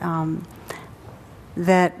that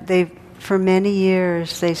that they, for many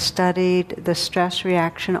years, they studied the stress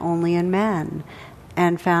reaction only in men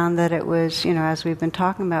and found that it was, as we've been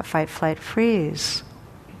talking about, fight, flight, freeze.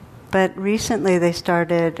 But recently they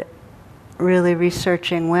started really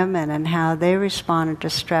researching women and how they responded to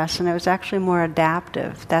stress, and it was actually more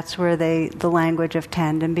adaptive. That's where the language of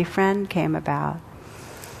tend and befriend came about.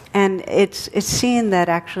 And it's seen that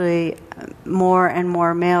actually more and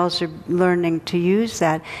more males are learning to use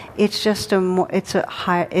that. It's just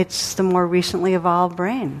it's the more recently evolved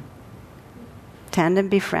brain. Tend and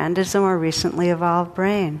befriend is the more recently evolved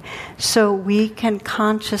brain. So we can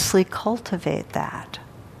consciously cultivate that.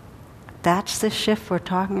 That's the shift we're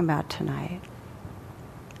talking about tonight.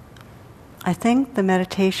 I think the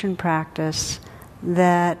meditation practice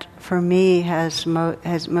that for me has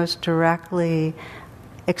most directly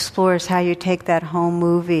explores how you take that home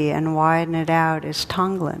movie and widen it out is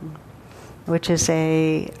Tonglen, which is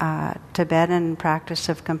a Tibetan practice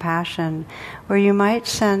of compassion where you might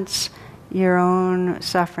sense your own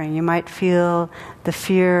suffering. You might feel the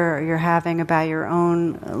fear you're having about your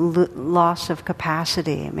own loss of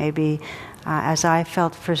capacity. Maybe as I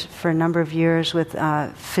felt for a number of years with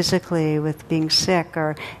physically with being sick,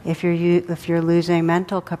 or if you're losing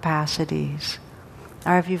mental capacities,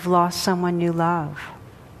 or if you've lost someone you love,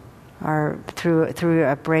 or through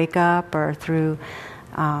a breakup, or through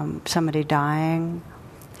somebody dying.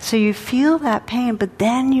 So you feel that pain, but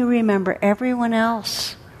then you remember everyone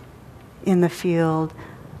else in the field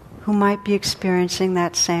who might be experiencing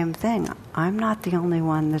that same thing. I'm not the only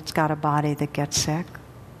one that's got a body that gets sick.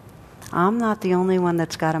 I'm not the only one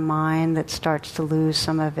that's got a mind that starts to lose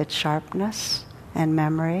some of its sharpness and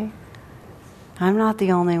memory. I'm not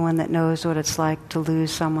the only one that knows what it's like to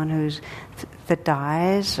lose someone that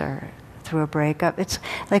dies or through a breakup. It's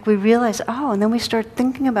like we realize, and then we start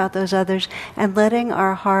thinking about those others and letting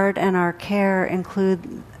our heart and our care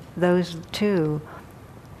include those too.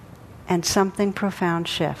 And something profound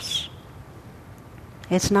shifts.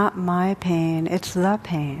 It's not my pain, it's the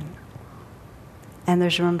pain. And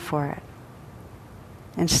there's room for it.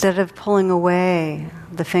 Instead of pulling away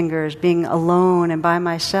the fingers, being alone and by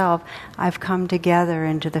myself, I've come together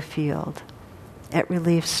into the field. It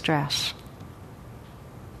relieves stress.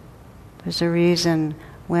 There's a reason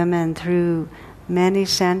women through many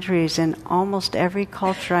centuries in almost every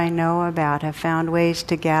culture I know about have found ways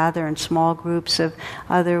to gather in small groups of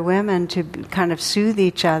other women to kind of soothe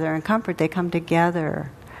each other and comfort. They come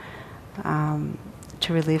together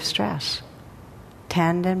to relieve stress.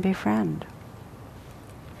 Tend and befriend.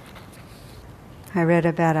 I read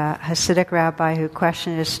about a Hasidic rabbi who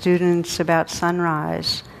questioned his students about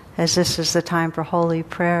sunrise, as this is the time for holy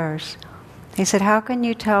prayers. He said, "How can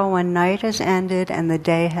you tell when night has ended and the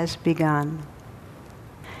day has begun?"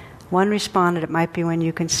 One responded, "It might be when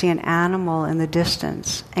you can see an animal in the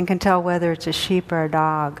distance and can tell whether it's a sheep or a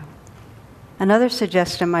dog." Another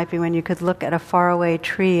suggested it might be when you could look at a faraway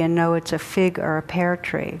tree and know it's a fig or a pear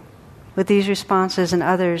tree. With these responses and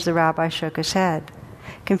others, the rabbi shook his head.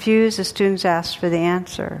 Confused, the students asked for the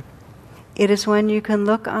answer. "It is when you can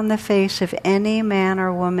look on the face of any man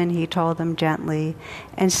or woman," he told them gently,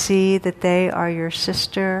 "and see that they are your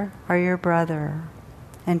sister or your brother.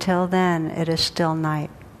 Until then, it is still night."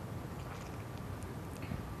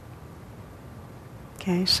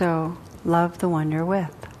 Okay, so love the one you're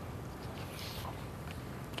with.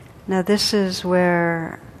 Now this is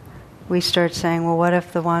where we start saying, well, what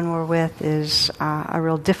if the one we're with is a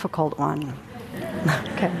real difficult one?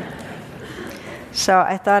 Okay. So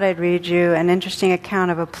I thought I'd read you an interesting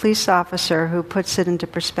account of a police officer who puts it into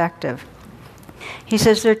perspective. He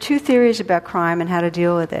says there are two theories about crime and how to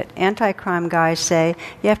deal with it. Anti-crime guys say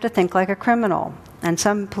you have to think like a criminal. And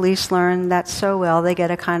some police learn that so well they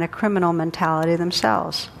get a kind of criminal mentality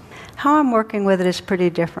themselves. How I'm working with it is pretty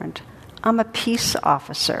different. I'm a peace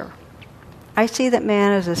officer. I see that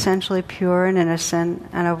man is essentially pure and innocent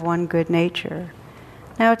and of one good nature.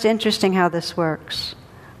 Now it's interesting how this works.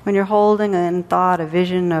 When you're holding in thought a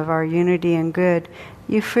vision of our unity and good,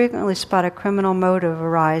 you frequently spot a criminal motive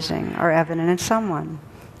arising or evident in someone.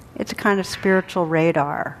 It's a kind of spiritual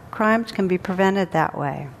radar. Crimes can be prevented that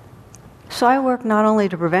way. So I work not only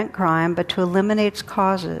to prevent crime, but to eliminate its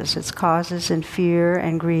causes in fear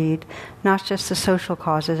and greed, not just the social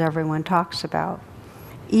causes everyone talks about,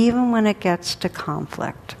 even when it gets to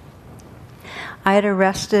conflict. I had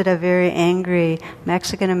arrested a very angry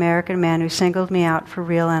Mexican-American man who singled me out for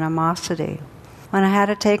real animosity. When I had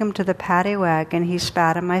to take him to the paddy wagon, he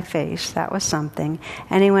spat in my face. That was something.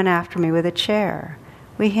 And he went after me with a chair.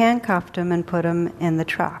 We handcuffed him and put him in the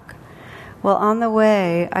truck. Well, on the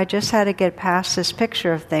way, I just had to get past this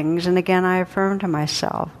picture of things, and again I affirmed to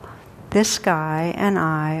myself, this guy and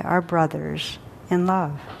I are brothers in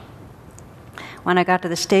love. When I got to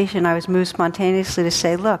the station, I was moved spontaneously to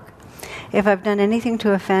say, look, if I've done anything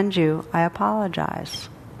to offend you, I apologize.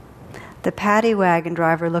 The paddy wagon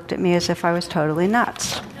driver looked at me as if I was totally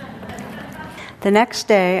nuts. The next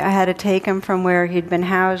day, I had to take him from where he'd been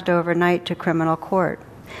housed overnight to criminal court.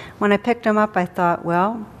 When I picked him up, I thought,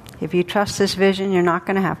 well, if you trust this vision, you're not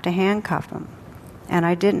going to have to handcuff him. And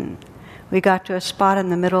I didn't. We got to a spot in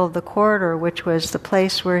the middle of the corridor, which was the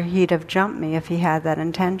place where he'd have jumped me if he had that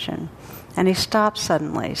intention. And he stopped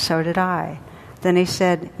suddenly. So did I. Then he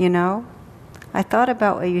said, you know, I thought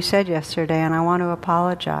about what you said yesterday, and I want to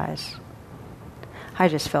apologize. I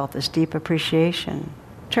just felt this deep appreciation.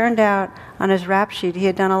 Turned out, on his rap sheet, he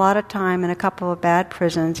had done a lot of time in a couple of bad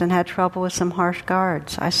prisons and had trouble with some harsh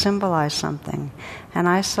guards. I symbolized something, and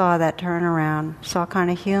I saw that turnaround, saw kind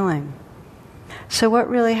of healing. So what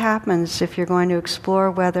really happens if you're going to explore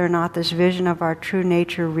whether or not this vision of our true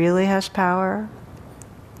nature really has power?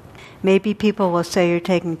 Maybe people will say you're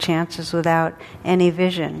taking chances without any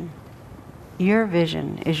vision. Your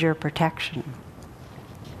vision is your protection.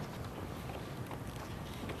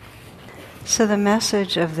 So the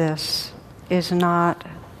message of this is not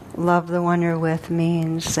love the one you're with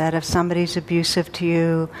means that if somebody's abusive to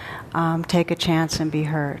you, take a chance and be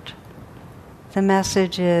hurt. The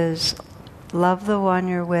message is love the one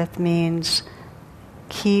you're with means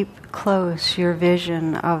keep close your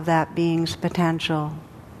vision of that being's potential,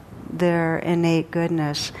 their innate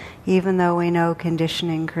goodness, even though we know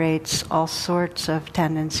conditioning creates all sorts of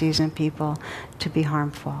tendencies in people to be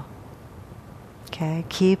harmful. Okay,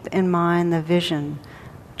 keep in mind the vision,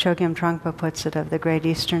 Chogyam Trungpa puts it, of the great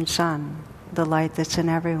Eastern Sun, the light that's in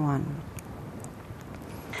everyone.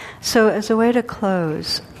 So as a way to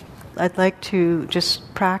close, I'd like to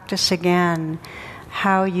just practice again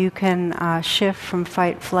how you can shift from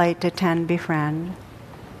fight, flight to tend, befriend.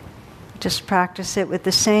 Just practice it with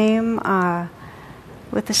the same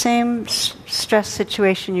stress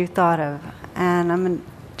situation you thought of. And I'm going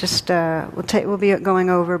just we'll be going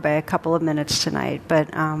over by a couple of minutes tonight, but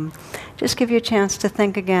just give you a chance to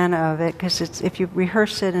think again of it, because if you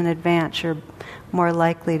rehearse it in advance, you're more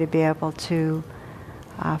likely to be able to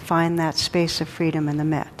find that space of freedom in the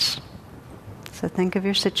midst. So think of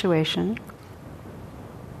your situation.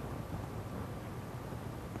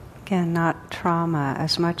 Again, not trauma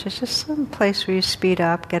as much as just some place where you speed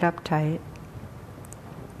up, get uptight.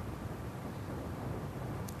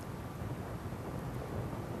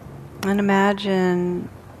 And imagine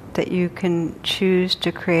that you can choose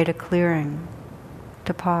to create a clearing,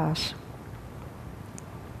 to pause.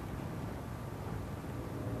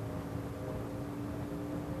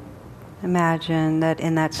 Imagine that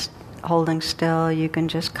in that holding still, you can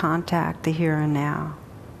just contact the here and now.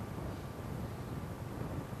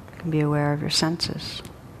 You can be aware of your senses.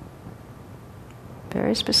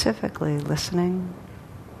 Very specifically, listening,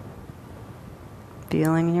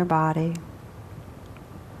 feeling in your body.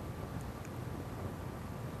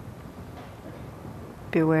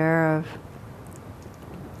 Be aware of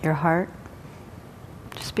your heart.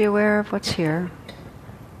 Just be aware of what's here.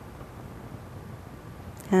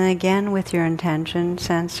 And again, with your intention,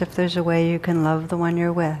 sense if there's a way you can love the one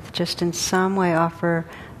you're with. Just in some way offer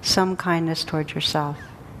some kindness towards yourself.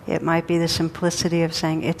 It might be the simplicity of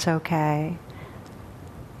saying, it's okay.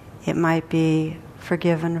 It might be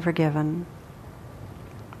forgiven.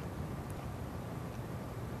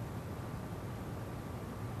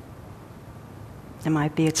 It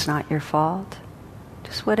might be it's not your fault.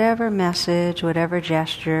 Just whatever message, whatever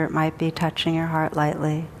gesture, it might be touching your heart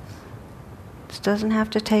lightly. This doesn't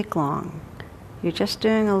have to take long. You're just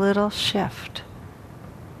doing a little shift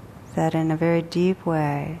that in a very deep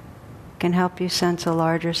way can help you sense a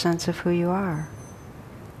larger sense of who you are.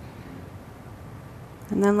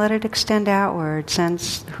 And then let it extend outward.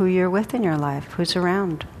 Sense who you're with in your life, who's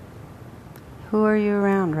around. Who are you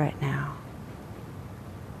around right now?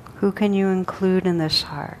 Who can you include in this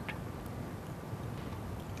heart?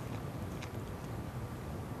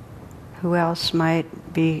 Who else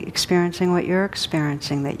might be experiencing what you're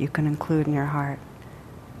experiencing that you can include in your heart?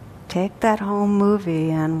 Take that home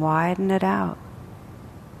movie and widen it out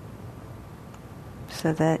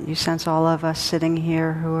so that you sense all of us sitting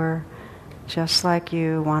here who are just like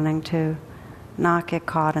you, wanting to not get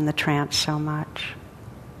caught in the trance so much.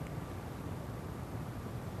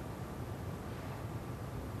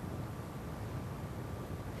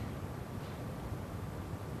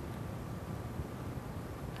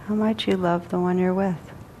 How might you love the one you're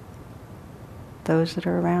with? Those that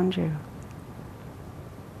are around you.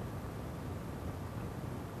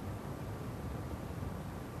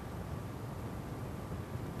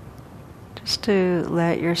 Just to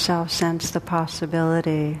let yourself sense the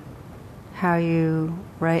possibility, how you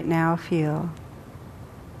right now feel,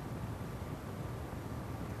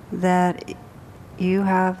 that you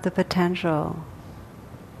have the potential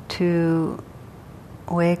to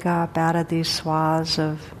wake up out of these swaths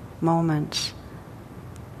of moments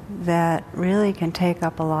that really can take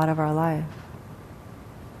up a lot of our life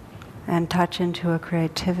and touch into a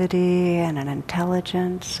creativity and an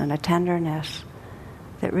intelligence and a tenderness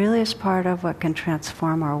that really is part of what can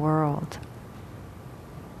transform our world.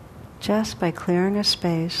 Just by clearing a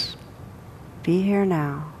space, be here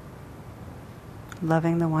now,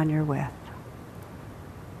 loving the one you're with.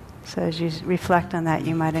 So as you reflect on that,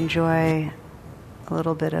 you might enjoy a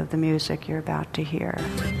little bit of the music you're about to hear.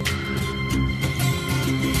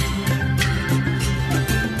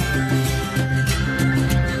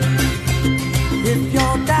 If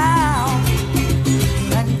you're down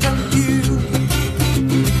and confused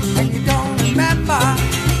and you don't remember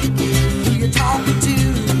who you're talking to,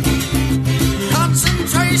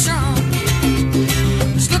 concentration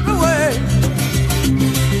slip away,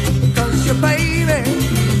 'cause your baby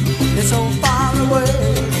is so far away.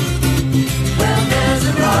 Well, there's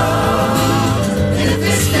a rose in a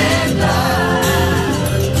twisted love,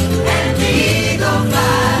 and the eagle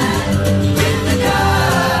flies with the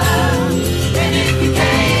dove. And if you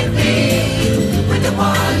can't be with the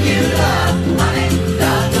one you love, honey,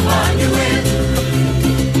 love the one you're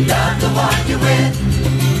with. Love the one you're with.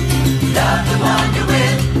 Love the one you're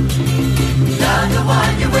with. Love the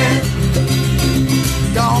one you're with.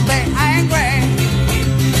 Don't be angry.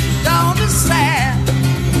 Don't be sad.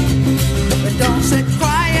 But don't sit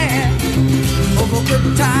crying over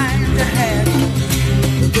good times you had.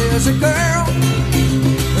 There's a girl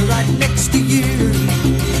right next to you,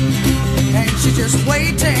 and she's just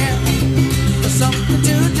waiting for something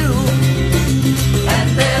to do. And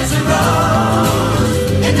there's a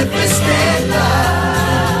rose in the twisted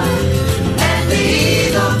love, and the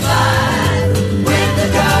eagle flies with the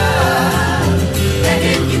dove. And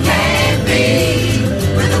if you can't be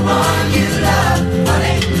with the one you love,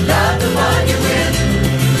 honey, love the one you're with.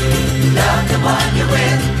 Love the one you're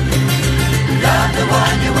with. Love the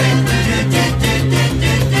one you're with.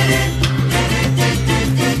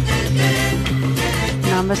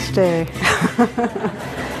 Namaste.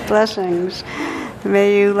 Blessings.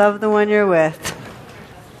 May you love the one you're with.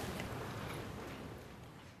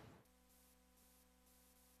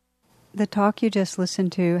 The talk you just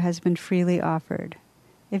listened to has been freely offered.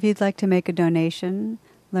 If you'd like to make a donation,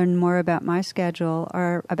 learn more about my schedule,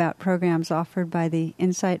 or about programs offered by the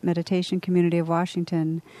Insight Meditation Community of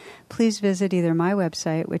Washington, please visit either my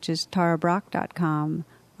website, which is tarabrach.com,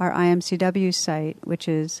 or IMCW's site, which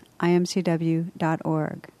is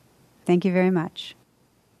imcw.org. Thank you very much.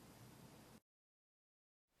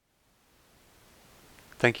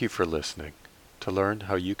 Thank you for listening. To learn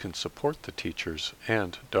how you can support the teachers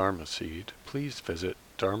and Dharma Seed, please visit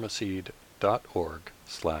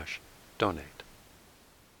dharmaseed.org/donate.